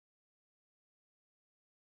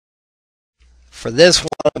For this one,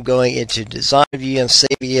 I'm going into design view and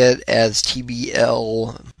saving it as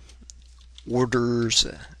TBL orders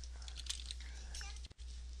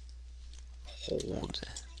hold.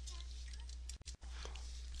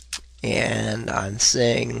 And I'm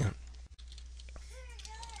saying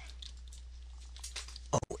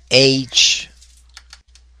OH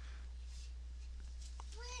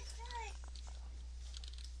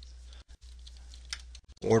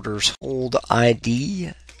orders hold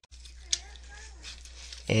ID,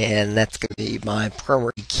 and that's going to be my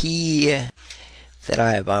primary key. That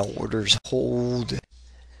I have my orders hold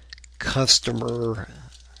customer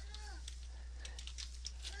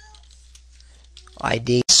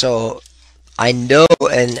ID. So I know,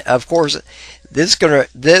 and of course, this field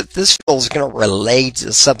is gonna relate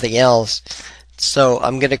to something else. So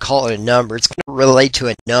I'm gonna call it a number. It's gonna relate to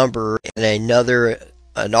a number in an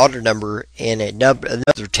order number in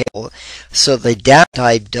another table. So the data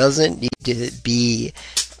type doesn't need to be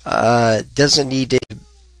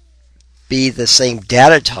the same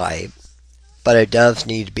data type, but it does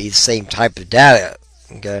need to be the same type of data.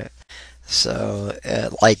 Okay, so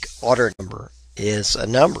like order number is a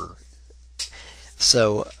number.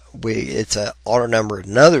 So it's an order number in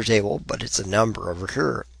another table, but it's a number over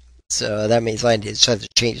here. So that means I just have to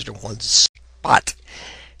change to one spot.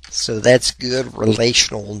 So that's good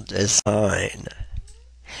relational design.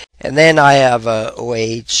 And then I have a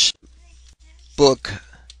OH book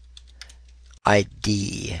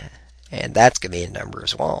ID, and that's going to be a number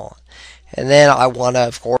as well. And then I want to,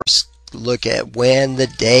 of course, look at when the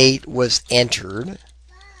date was entered,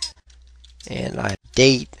 and I have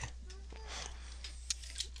date,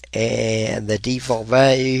 and the default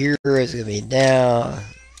value here is going to be now.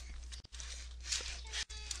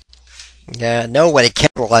 Yeah, I know when to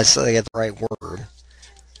capitalize so I get the right word.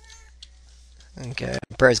 Okay,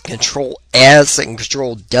 press Control S and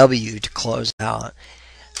Control W to close out.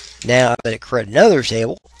 Now I'm going to create another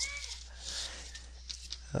table.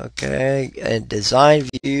 Okay, and design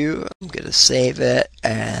view, I'm going to save it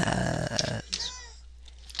as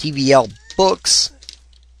TBL books.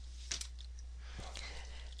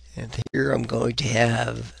 And here I'm going to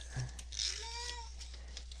have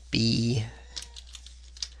B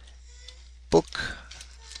book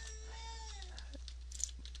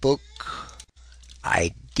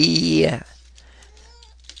ID,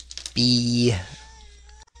 B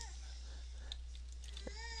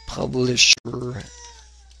publisher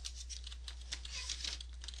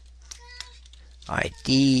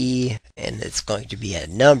ID, and it's going to be a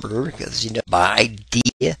number because you know by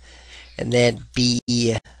ID, and then B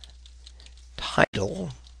title,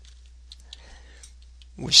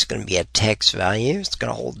 which is going to be a text value. It's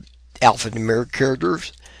going to hold alphanumeric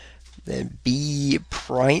characters. Then B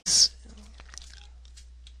price,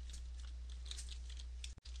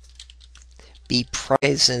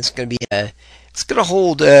 and it's going to be it's going to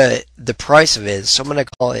hold the price of it. So I'm going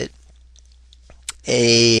to call it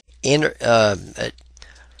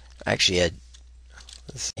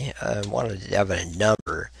let's see, I wanted to have a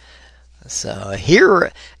number. So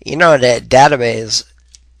here, you know, that database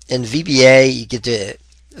in VBA, you get to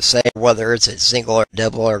say whether it's a single or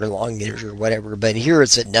double or long integer or whatever, but here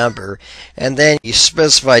it's a number, and then you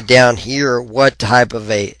specify down here what type of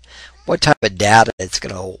data it's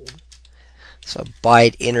going to hold. So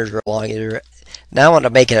byte, integer, long integer. Now I want to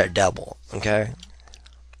make it a double, okay?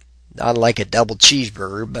 Not like a double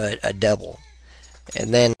cheeseburger, but a double.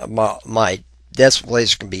 And then my decimal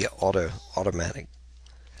place can be automatic.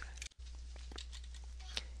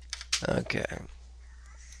 Okay.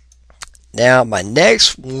 Now my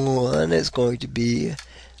next one is going to be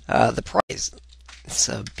the price.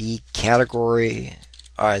 So B category.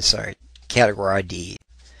 Category ID.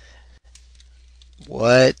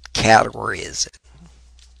 What category is it?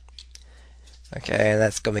 Okay,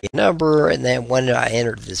 that's going to be a number, and then when did I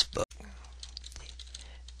enter this book?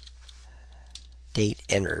 Date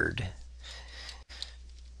entered.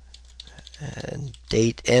 And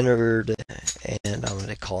date entered, and I'm going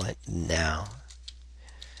to call it now.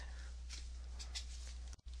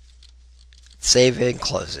 Save it and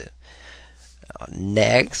close it.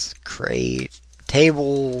 Next, create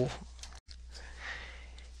table.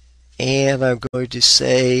 And I'm going to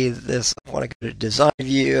say this, I want to go to design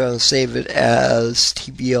view and save it as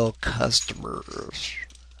TBL customers.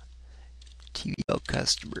 TBL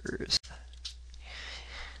customers.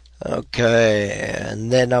 Okay,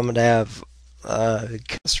 and then I'm going to have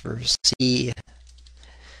customers C.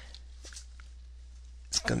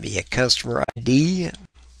 It's going to be a customer ID.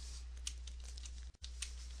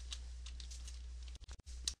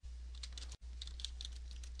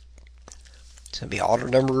 It's going to be order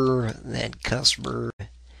number, and then customer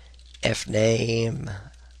F name.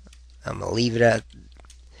 I'm gonna leave it at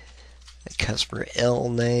the customer L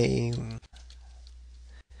name.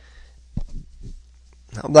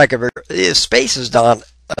 I'm like space is not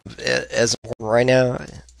as important right now.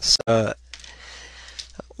 So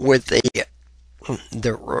with the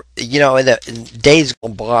in days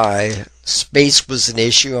gone by, space was an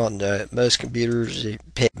issue on most computers. You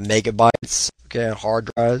pay megabytes, okay, hard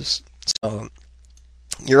drives. So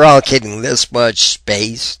you're allocating this much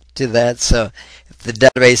space to that. So if the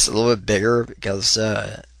database is a little bit bigger, because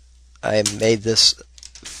I made this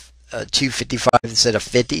 255 instead of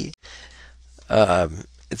 50,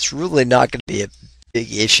 it's really not going to be a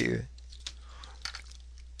big issue.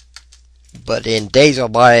 But in days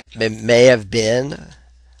gone by, it may have been.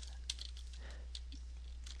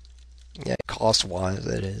 Yeah, cost-wise,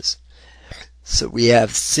 that is. So we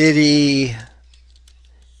have city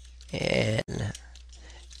and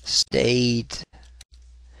state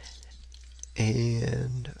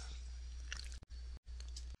and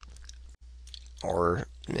or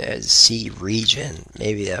C region.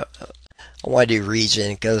 Maybe I want to do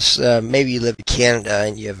region because maybe you live in Canada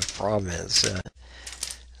and you have a province.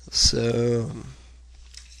 So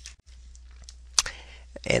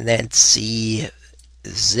and then C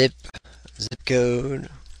zip code,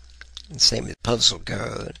 same as postal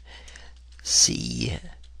code. C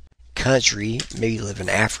country, maybe you live in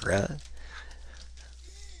Africa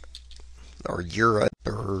or Europe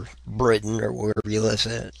or Britain or wherever you live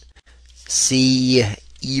at. C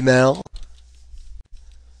email.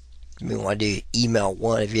 You want to do email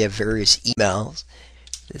 1 if you have various emails.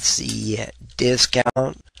 C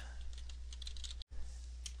discount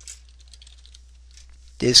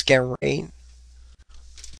rate.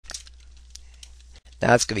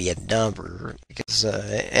 Now it's going to be a number because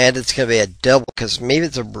and it's going to be a double because maybe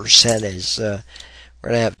it's a percentage. We're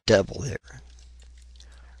going to have double there.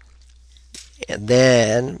 And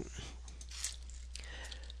then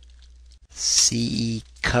C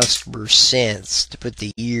customer cents to put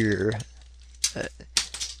the year.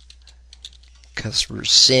 Customer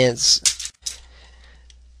cents.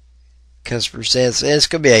 And it's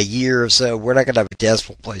going to be a year, so we're not going to have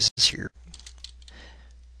decimal places here.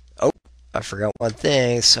 Oh, I forgot one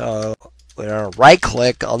thing. So we're going to right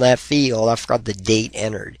click on that field. I forgot the date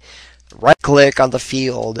entered. Right click on the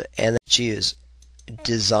field and then choose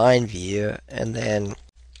design view, and then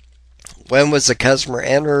when was the customer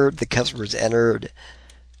entered? The customer's entered.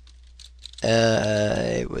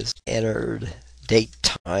 It was entered date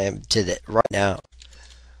time to the right now.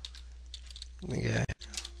 Okay.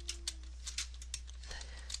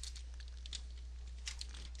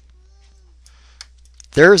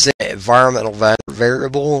 There's an environmental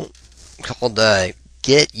variable called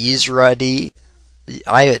get user ID.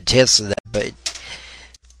 I haven't tested that, but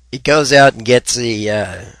it goes out and gets the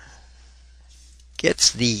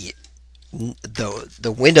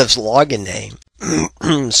Windows login name.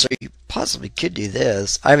 So you possibly could do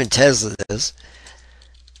this. I haven't tested this.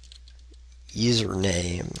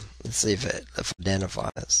 Username. Let's see if it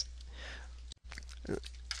identifies.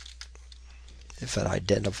 If it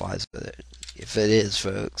identifies with it. If it is,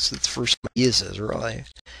 folks, it's the first time I use this, really.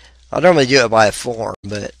 I normally do it by a form,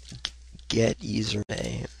 but get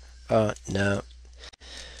username. No.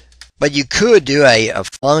 But you could do a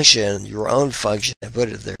function, your own function, and put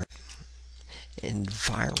it there.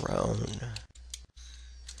 Environ.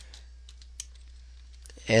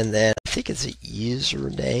 And then I think it's a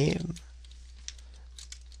username.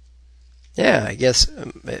 Yeah, I guess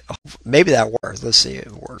maybe that works. Let's see if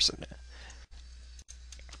it works.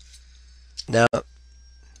 No.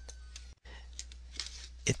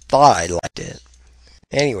 It thought I liked it.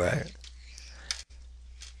 Anyway.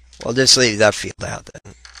 Well, just leave that field out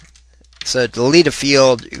then. So delete a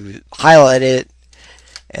field, highlight it,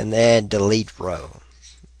 and then delete row.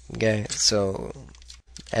 Okay, so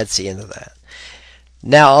that's the end of that.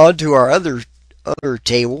 Now on to our other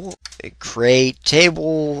table. Create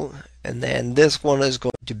table, and then this one is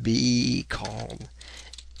going to be called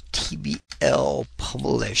TBL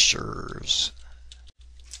Publishers.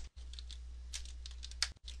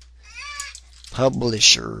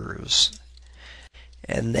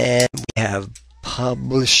 And then we have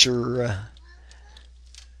publisher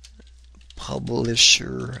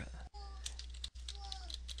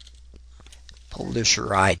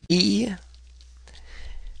ID,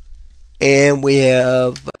 and we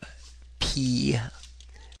have P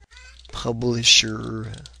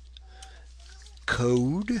publisher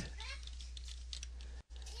code,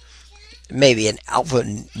 maybe an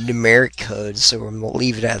alphanumeric code, so I'm going to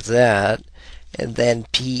leave it at that. And then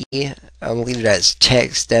P, I'm going to leave it as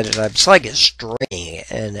text editor. It's like a string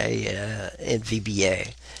in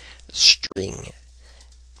VBA. string.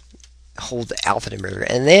 Hold the alphanumeric,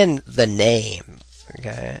 and then the name.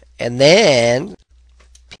 Okay, and then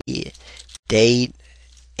date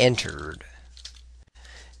entered.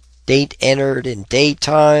 Date entered in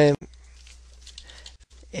datetime.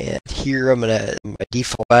 And here my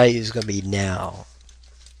default value is going to be now.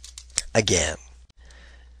 Again.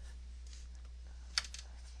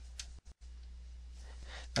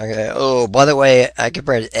 Okay. Oh, by the way, I can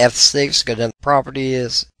press F6 to go down to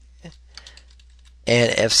properties,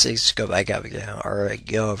 and F6 to go back up again. Alright,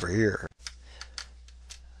 go over here.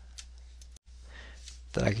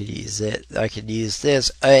 Then I could use it. I could use this.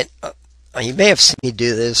 You may have seen me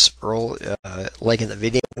do this early, like in the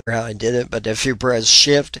video how I did it, but if you press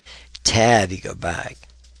Shift Tab, you go back.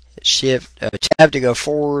 Shift Tab to go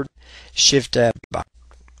forward. Shift Tab back.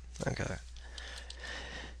 Okay.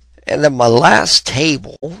 And then my last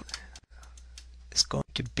table is going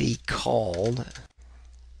to be called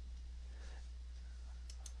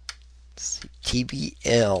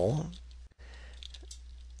TBL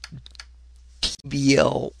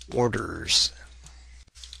orders.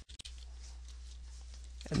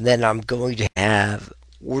 And then I'm going to have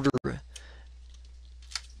order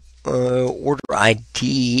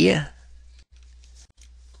ID.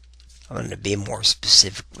 I'm going to be more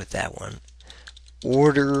specific with that one.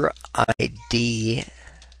 Order ID,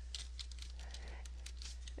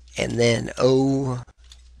 and then O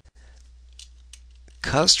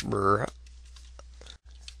customer.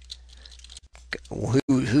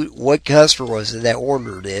 What customer was it that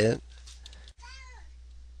ordered it?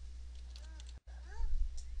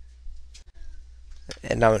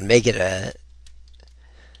 And I'm gonna make it a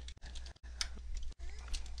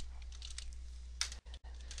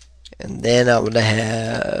and then I'm gonna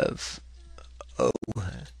have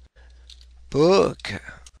book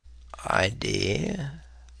ID,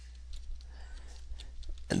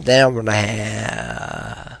 and then I'm gonna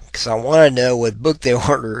have, because I want to know what book they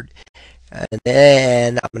ordered, and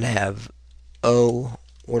then I'm gonna have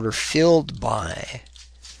order filled by,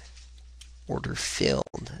 order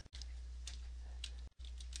filled,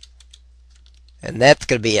 and that's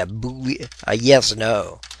gonna be a yes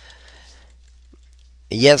no.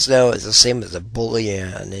 A yes no is the same as a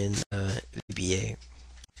boolean in VBA.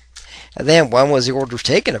 And then when was the order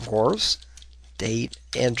taken, of course? Date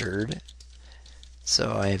entered.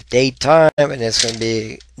 So I have date time, and it's going to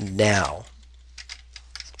be now.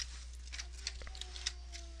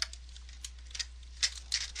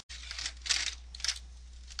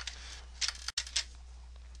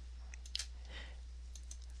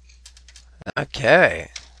 Okay.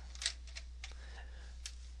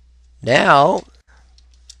 Now,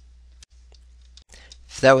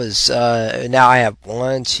 that was now I have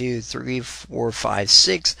 1, 2, 3, 4, 5,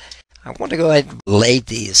 6. I want to go ahead and relate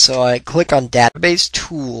these. So I click on database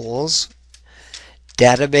tools,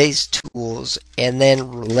 and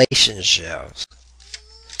then relationships.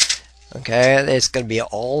 Okay, it's going to be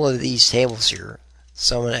all of these tables here.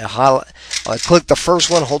 So I'm going to highlight. I click the first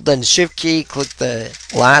one, hold down the Shift key, click the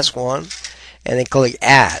last one, and then click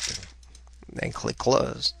Add. Then click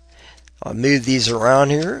Close. I'll move these around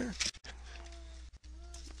here.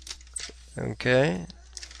 Okay.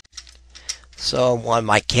 So on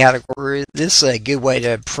my category, this is a good way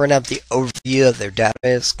to print up the overview of their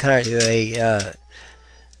database, kind of do a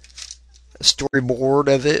storyboard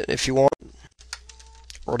of it if you want,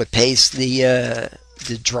 or to paste to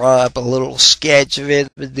draw up a little sketch of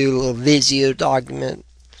it, to do a little Visio document,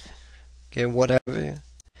 okay, whatever.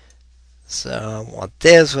 So I want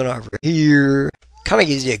this one over here. Kind of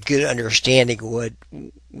gives you a good understanding of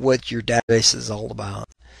what your database is all about.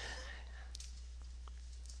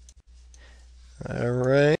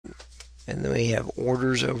 Alright, and then we have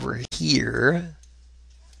orders over here.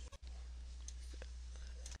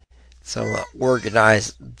 So I'm going to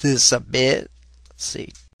organize this a bit. Let's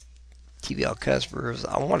see, TBL customers.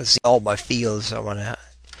 I want to see all my fields, so I'm going to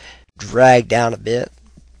drag down a bit.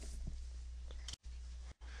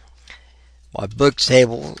 My books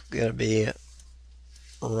table is going to be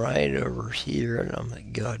right over here, and I'm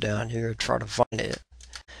going to go down here and try to find it.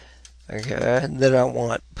 Okay, and then I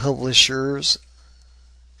want publishers.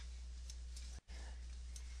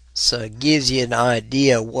 So it gives you an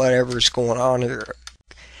idea of whatever's going on here.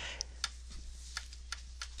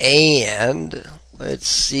 And let's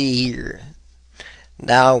see here.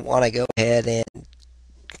 Now I want to go ahead and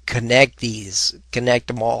connect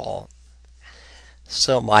them all.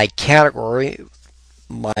 So my category,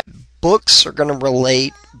 my books are going to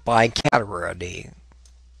relate by category ID.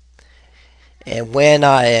 And when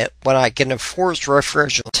I can enforce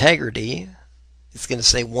referential integrity, it's going to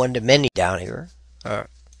say one to many down here. I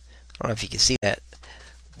don't know if you can see that.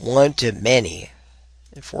 one to many,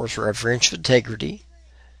 enforce referential integrity,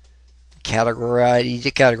 category ID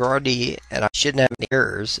to category ID, and I shouldn't have any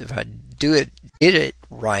errors if I did it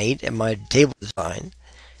right in my table design.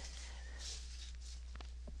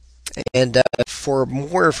 And for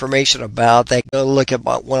more information about that, go look at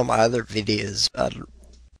one of my other videos about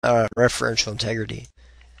referential integrity.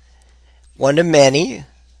 One to many,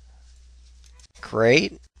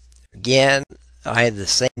 great. Again, I have the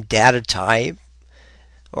same data type,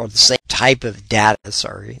 or the same type of data,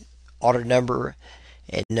 sorry, auto number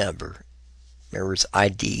and number. Remember, it's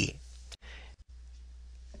ID.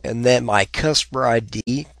 And then my customer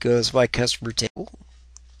ID goes to my customer table.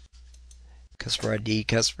 Customer ID,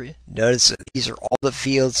 customer. Notice that these are all the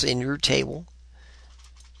fields in your table.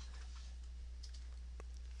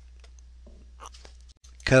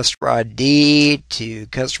 Customer ID to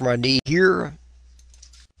customer ID here.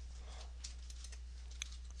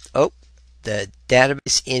 Oh, the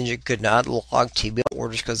database engine could not log TBL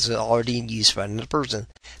orders because it's already in use by another person.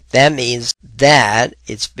 That means that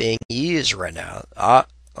it's being used right now. I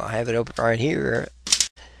have it open right here.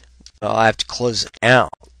 Well, I have to close it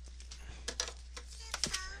out.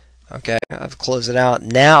 Okay, I've closed it out.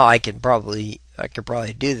 Now I can probably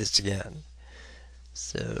do this again.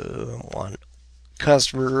 So one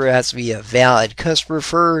customer has to be a valid customer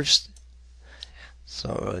first.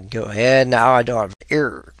 So go ahead. Now I don't have an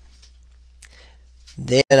error.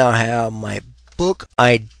 Then I have my book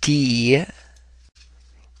ID.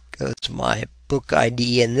 Goes to my book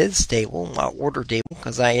ID in this table, my order table,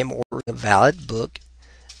 because I am ordering a valid book.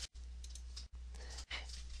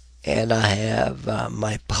 And I have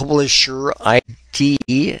my publisher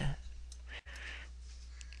ID.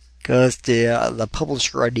 Goes to the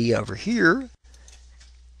publisher ID over here.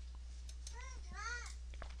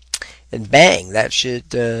 And bang, that should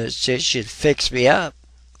fix me up.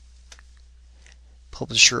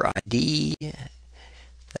 Publisher ID. Then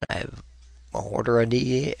I have my order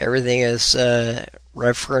ID. Everything is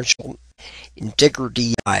referential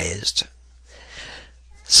integritized.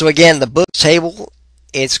 So again, the book table,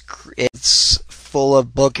 it's full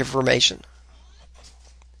of book information.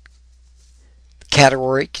 The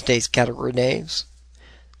category contains category names.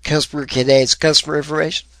 Customer contains customer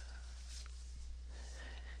information.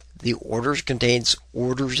 The orders contains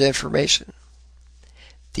orders information.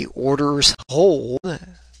 The orders hold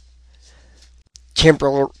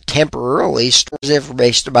temporarily stores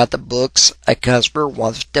information about the books a customer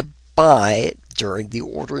wants to buy during the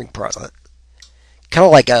ordering process. Kind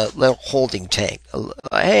of like a little holding tank.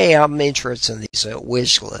 Hey, I'm interested in these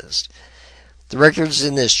wish list. The records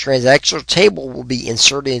in this transactional table will be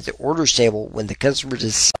inserted into the orders table when the customer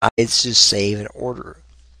decides to save an order.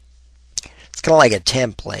 It's kind of like a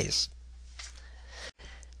template.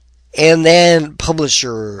 And then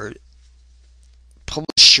publisher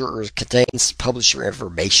contains publisher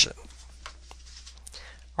information.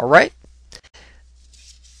 Alright.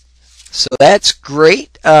 So that's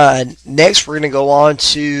great. Next we're going to go on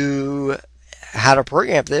to how to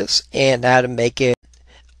program this and how to make it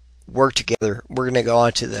work together. We're going to go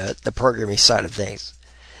on to the programming side of things.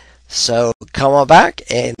 So come on back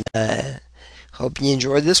and hope you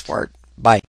enjoyed this part. Bye.